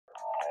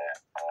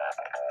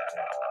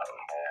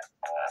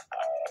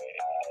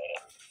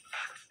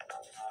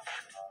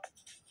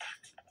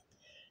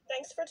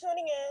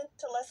tuning in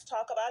to Let's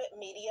Talk About It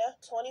Media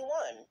 21.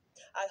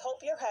 I hope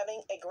you're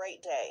having a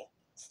great day.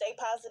 Stay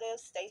positive,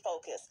 stay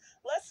focused.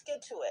 Let's get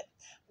to it.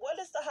 What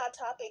is the hot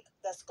topic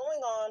that's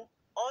going on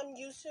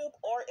YouTube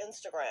or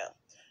Instagram?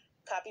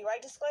 Copyright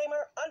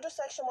disclaimer: under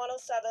Section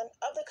 107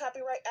 of the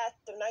Copyright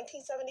Act of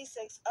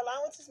 1976,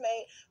 allowance is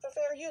made for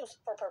fair use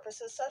for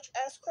purposes such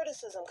as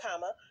criticism,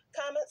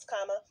 comments,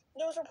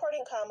 news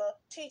reporting,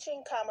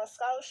 teaching,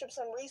 scholarships,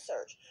 and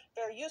research.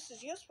 Fair use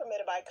is use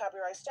permitted by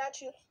copyright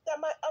statute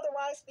that might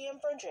otherwise be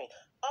infringing.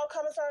 All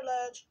comments are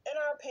alleged, in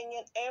our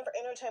opinion, and for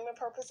entertainment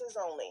purposes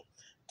only.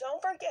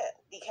 Don't forget,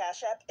 the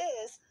Cash App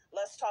is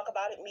Let's Talk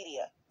About It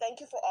Media.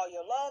 Thank you for all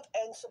your love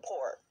and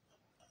support.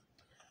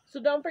 So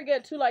don't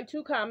forget to like,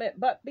 to comment,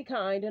 but be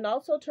kind, and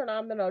also turn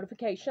on the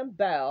notification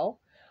bell.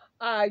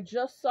 I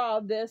just saw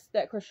this,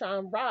 that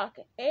Chrisean Rock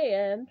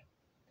and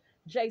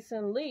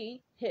Jason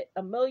Lee hit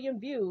 1 million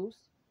views.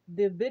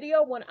 The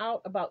video went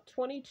out about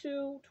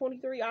 22,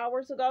 23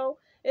 hours ago.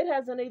 It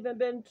hasn't even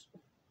been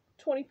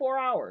 24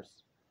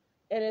 hours,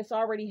 and it's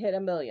already hit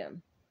 1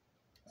 million.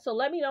 So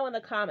let me know in the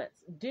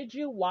comments, did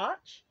you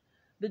watch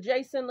the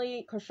Jason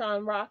Lee,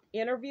 Chrisean Rock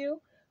interview?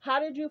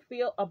 How did you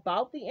feel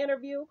about the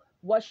interview?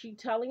 Was she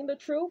telling the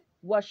truth?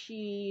 Was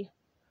she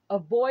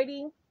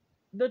avoiding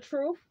the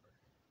truth?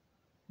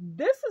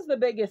 This is the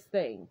biggest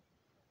thing.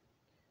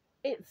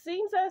 It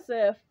seems as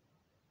if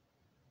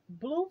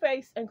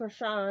Blueface and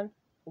Chrisean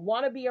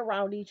want to be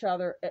around each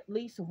other at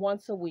least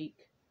once a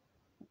week,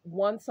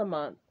 once a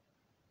month,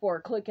 for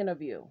a click and a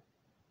view.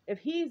 If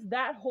he's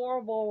that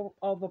horrible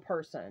of a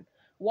person,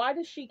 why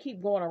does she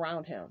keep going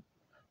around him?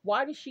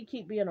 Why does she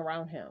keep being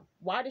around him?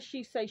 Why does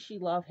she say she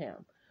loves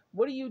him?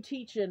 What are you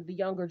teaching the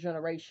younger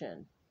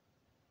generation?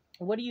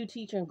 What are you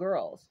teaching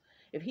girls?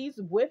 If he's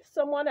with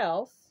someone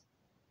else,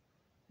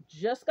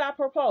 just got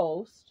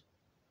proposed,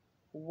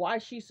 why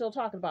is she still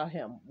talking about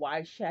him?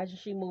 Why hasn't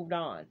she moved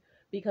on?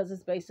 Because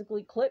it's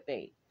basically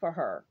clickbait for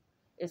her.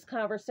 It's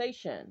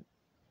conversation.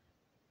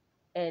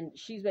 And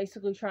she's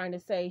basically trying to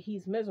say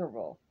he's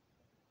miserable.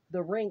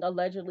 The ring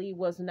allegedly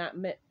was not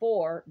meant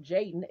for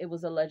Jaden. It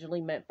was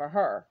allegedly meant for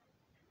her.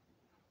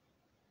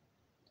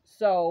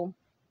 So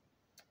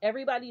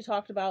everybody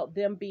talked about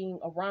them being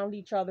around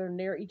each other,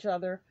 near each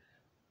other.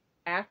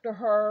 After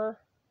her,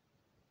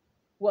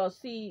 well,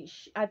 see,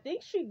 I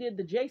think she did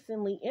the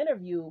Jason Lee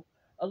interview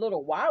a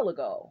little while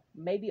ago,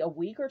 maybe a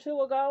week or two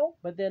ago,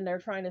 but then they're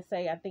trying to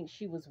say, I think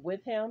she was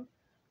with him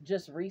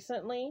just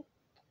recently.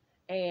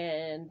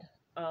 And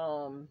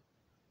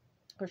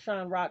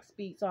Chrisean Rock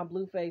speaks on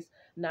Blueface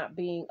not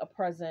being a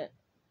present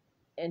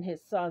in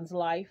his son's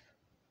life.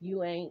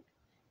 You ain't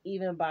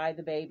even buy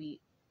the baby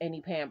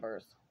any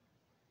Pampers.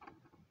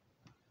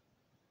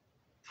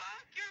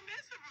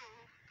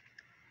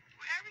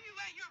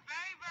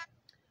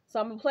 So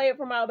I'm going to play it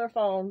from my other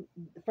phone.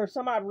 For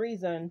some odd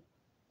reason,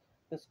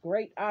 this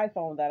great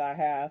iPhone that I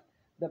have,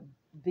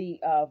 the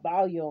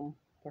volume,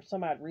 for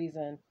some odd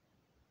reason,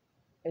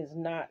 is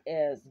not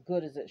as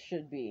good as it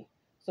should be.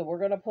 So we're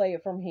going to play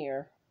it from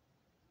here.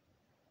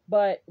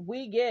 But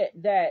we get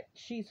that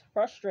she's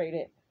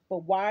frustrated,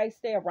 but why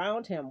stay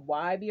around him?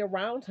 Why be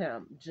around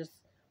him? Just,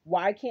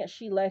 why can't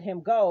she let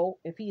him go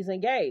if he's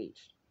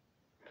engaged?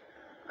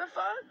 The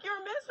fuck? You're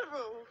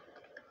miserable.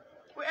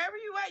 Wherever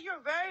you at,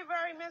 you're very,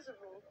 very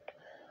miserable.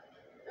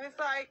 And it's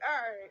like,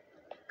 alright,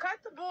 cut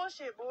the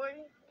bullshit,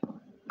 boy.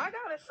 I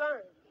got a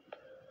son.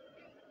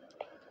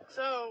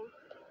 So,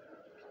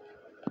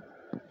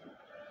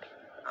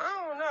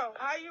 I don't know.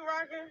 How you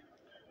rocking?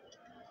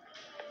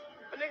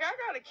 But nigga, I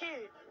got a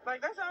kid.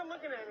 Like, that's how I'm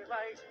looking at it.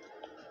 Like,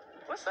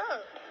 what's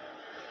up?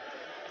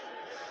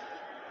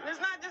 And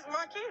it's not just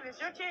my kid, it's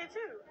your kid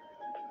too.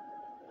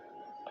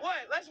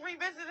 What? Let's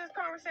revisit this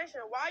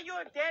conversation. Why you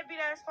a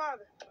deadbeat ass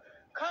father?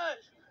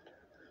 Cause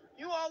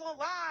you all on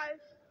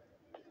live.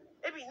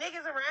 It be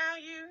niggas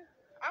around you.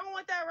 I don't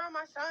want that around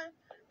my son.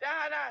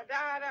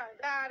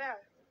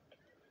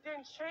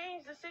 Then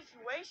change the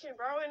situation,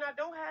 bro. And I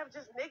don't have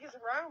just niggas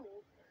around me.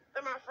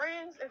 They're my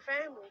friends and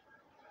family.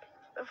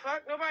 The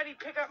fuck? Nobody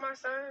pick up my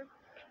son.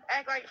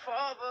 Act like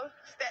father,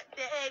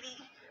 stepdaddy.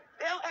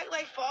 They don't act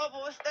like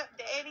father or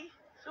stepdaddy.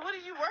 So what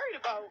are you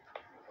worried about?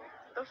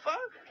 The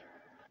fuck?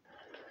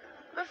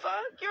 The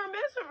fuck? You're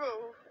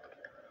miserable.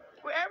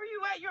 Wherever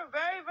you at, you're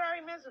very,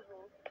 very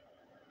miserable.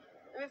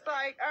 And it's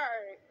like,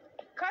 alright,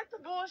 cut the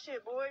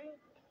bullshit, boy.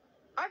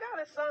 I got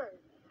a son.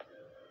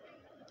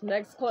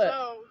 Next clip.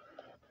 So,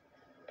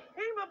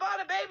 he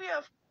about a baby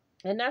of...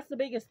 And that's the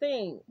biggest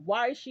thing.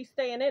 Why is she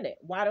staying in it?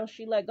 Why don't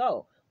she let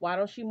go? Why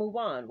don't she move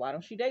on? Why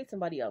don't she date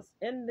somebody else?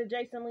 In the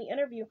Jason Lee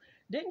interview,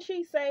 didn't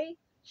she say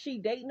she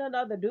dating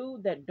another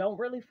dude that don't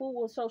really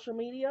fool with social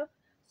media?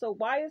 So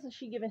why isn't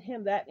she giving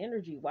him that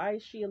energy? Why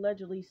is she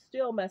allegedly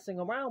still messing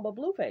around with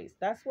Blueface?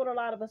 That's what a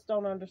lot of us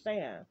don't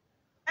understand.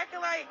 Acting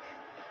like...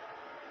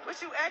 What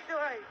you acting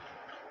like?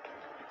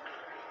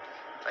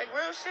 Like,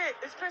 real shit.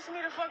 It's pissing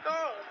me the fuck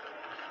off.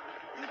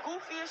 You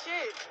goofy as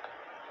shit.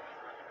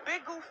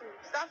 Big goofy.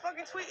 Stop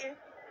fucking tweeting.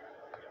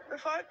 The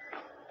fuck?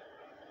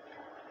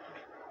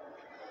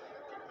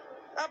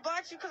 I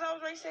blocked you because I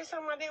was ready to say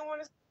something I didn't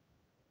want to say.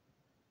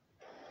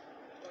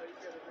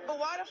 But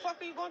why the fuck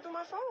are you going through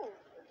my phone?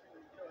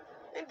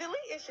 And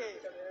deleting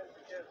shit.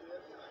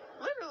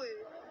 Literally.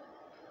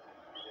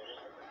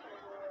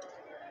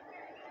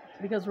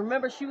 Because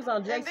remember, she was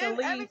on Jason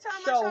Lee's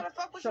show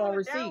showing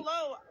receipts. Down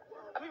low,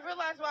 I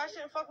realized why I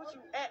shouldn't fuck with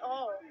you at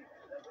all.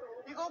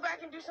 You go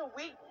back and do some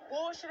weak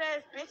bullshit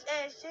ass bitch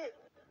ass shit.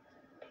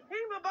 You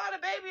even bought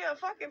a baby a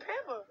fucking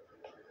pamper.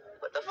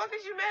 What the fuck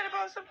is you mad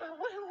about something?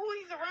 Who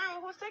he's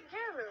around? Who's taking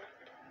care of him?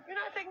 You're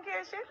not taking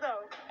care of shit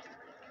though.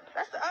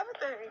 That's the other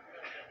thing.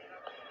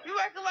 You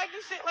acting like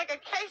you sit like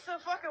a case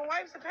of fucking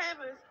wipes and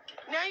pampers.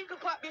 Now you can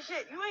pop your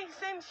shit. You ain't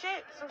sending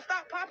shit, so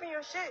stop popping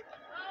your shit.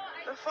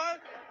 The fuck?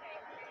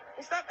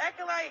 And stop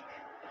acting like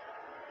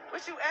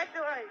what you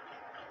acting like.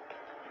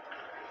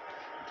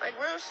 Like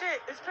real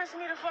shit. It's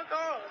pissing me the fuck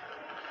off.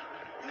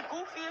 You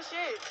goofy as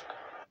shit.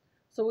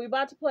 So we're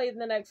about to play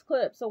the next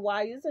clip. So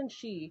why isn't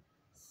she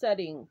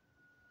setting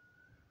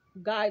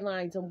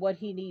guidelines on what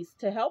he needs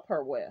to help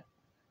her with?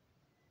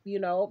 You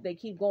know, they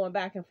keep going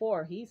back and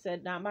forth. He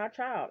said, not my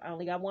child. I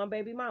only got one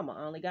baby mama.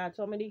 I only got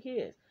so many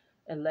kids.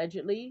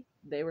 Allegedly,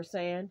 they were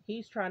saying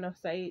he's trying to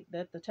say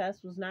that the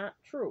test was not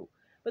true.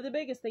 But the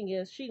biggest thing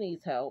is she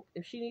needs help.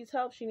 If she needs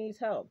help, she needs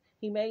help.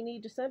 He may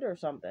need to send her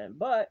something.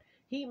 But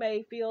he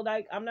may feel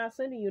like, I'm not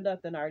sending you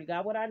nothing. I already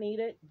got what I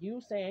needed.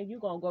 You saying you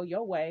going to go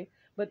your way.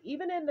 But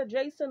even in the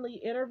Jason Lee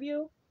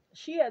interview,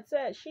 she had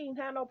said she ain't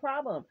had no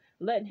problem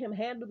letting him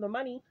handle the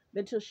money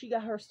until she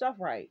got her stuff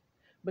right.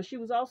 But she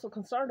was also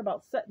concerned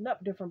about setting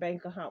up different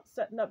bank accounts,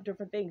 setting up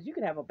different things. You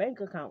can have a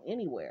bank account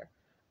anywhere.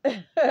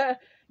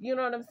 You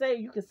know what I'm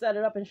saying? You could set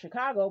it up in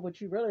Chicago,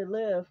 but you really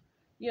live,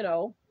 you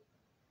know,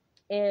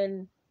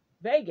 in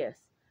Vegas.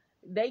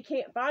 They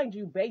can't find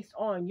you based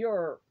on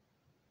your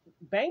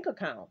bank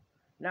account.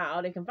 Now,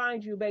 they can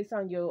find you based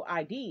on your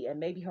ID, and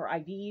maybe her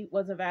ID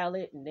wasn't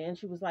valid, and then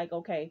she was like,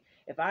 okay,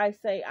 if I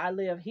say I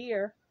live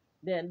here,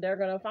 then they're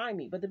going to find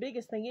me. But the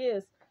biggest thing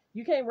is,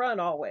 you can't run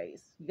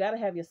always. You got to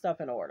have your stuff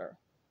in order.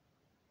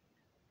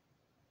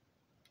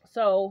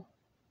 So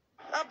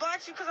I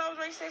blocked you because I was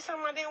ready to say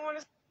something I didn't want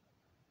to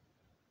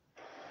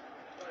say.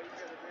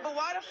 But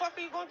why the fuck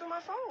are you going through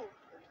my phone?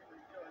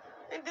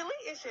 And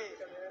deleting shit.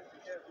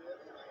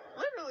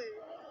 Literally.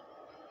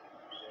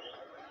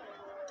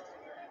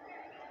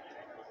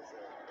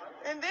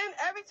 And then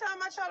every time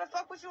I try to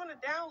fuck with you on the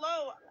down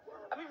low,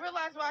 I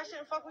realize why I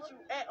shouldn't fuck with you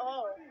at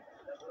all.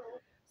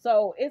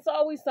 So it's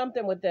always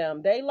something with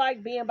them. They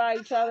like being by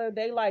each other.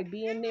 They like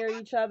being near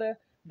each other.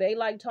 They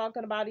like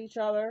talking about each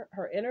other.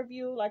 Her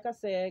interview, like I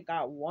said,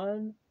 got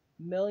 1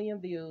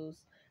 million views.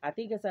 I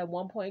think it's at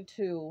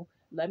 1.2.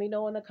 Let me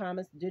know in the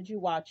comments. Did you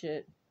watch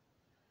it?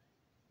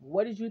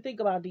 What did you think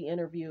about the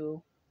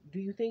interview? Do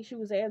you think she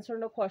was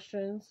answering the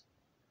questions?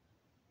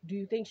 Do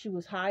you think she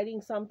was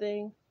hiding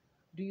something?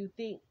 Do you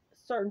think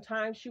certain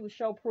times she would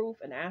show proof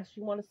and ask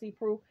you want to see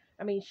proof?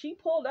 I mean, she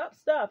pulled up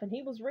stuff and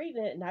he was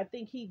reading it, and I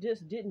think he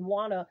just didn't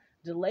want to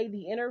delay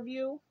the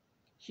interview.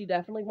 She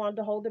definitely wanted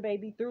to hold the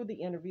baby through the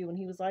interview, and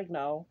he was like,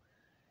 no.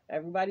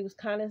 Everybody was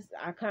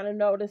I kind of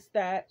noticed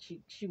that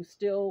she was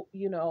still,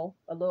 you know,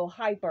 a little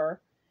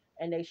hyper,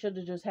 and they should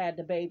have just had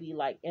the baby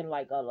like in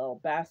like a little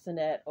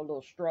bassinet, a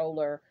little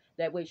stroller.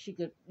 That way she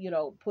could, you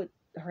know, put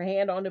her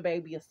hand on the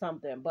baby or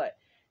something. But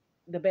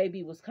the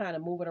baby was kind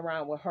of moving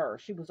around with her.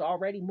 She was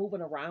already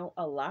moving around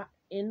a lot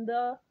in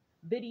the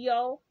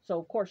video. So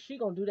of course she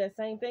gonna do that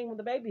same thing when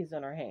the baby's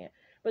in her hand.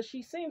 But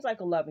she seems like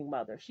a loving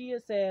mother. She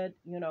has said,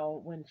 you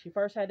know, when she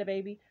first had the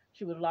baby,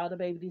 she would allow the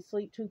baby to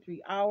sleep 2-3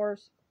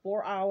 hours,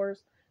 4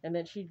 hours, and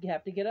then she'd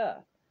have to get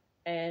up.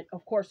 And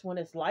of course, when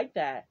it's like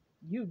that,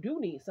 you do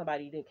need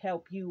somebody to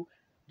help you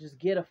just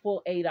get a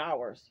full 8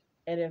 hours.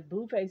 And if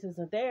Blueface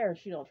isn't there, and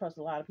she don't trust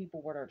a lot of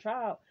people with her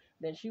child,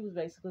 then she was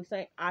basically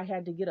saying, I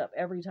had to get up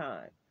every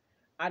time.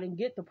 I didn't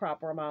get the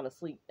proper amount of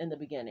sleep in the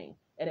beginning.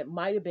 And it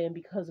might have been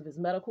because of his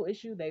medical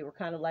issue. They were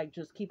kind of like,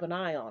 just keep an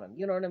eye on him.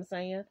 You know what I'm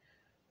saying?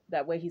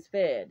 That way he's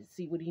fed,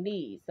 see what he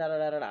needs,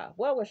 da-da-da-da-da.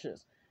 Well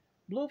wishes.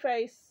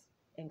 Blueface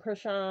and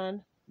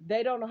Chrisean,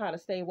 they don't know how to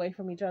stay away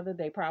from each other.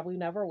 They probably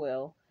never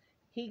will.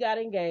 He got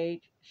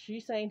engaged.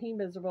 She's saying he's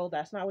miserable.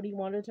 That's not what he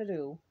wanted to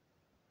do.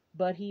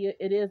 But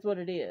it is what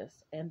it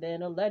is. And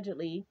then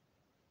allegedly,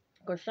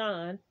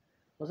 Chrisean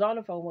was on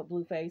the phone with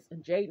Blueface,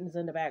 and Jaden's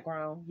in the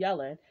background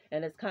yelling.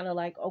 And it's kind of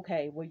like,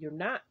 okay, well, you're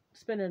not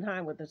spending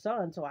time with the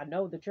son, so I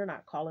know that you're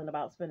not calling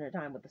about spending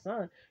time with the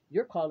son.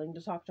 You're calling to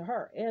talk to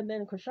her. And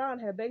then Chrisean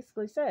had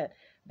basically said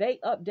they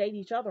update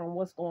each other on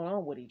what's going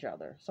on with each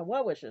other. So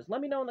well wishes.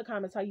 Let me know in the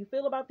comments how you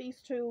feel about these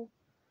two.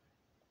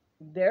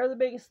 They're the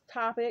biggest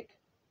topic.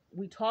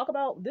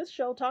 This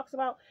show talks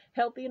about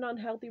healthy and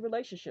unhealthy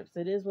relationships.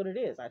 It is what it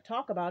is. I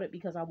talk about it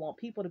because I want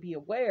people to be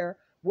aware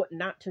what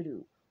not to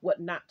do, what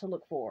not to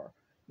look for,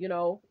 you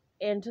know,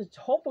 and to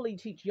hopefully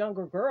teach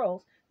younger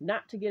girls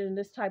not to get in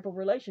this type of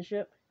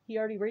relationship. He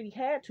already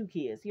had 2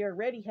 kids. He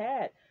already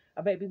had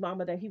a baby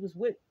mama that he was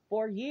with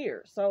for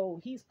years.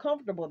 So he's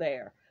comfortable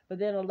there. But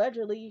then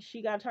allegedly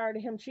she got tired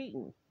of him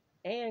cheating.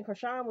 And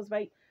Chrisean was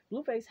like,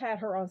 Blueface had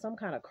her on some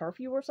kind of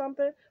curfew or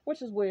something,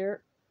 which is weird.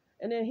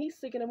 And then he's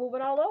sick and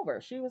moving all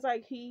over. She was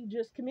like, he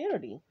just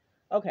community.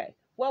 Okay.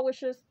 Well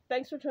wishes.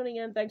 Thanks for tuning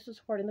in. Thanks for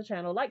supporting the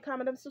channel. Like,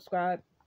 comment, and subscribe.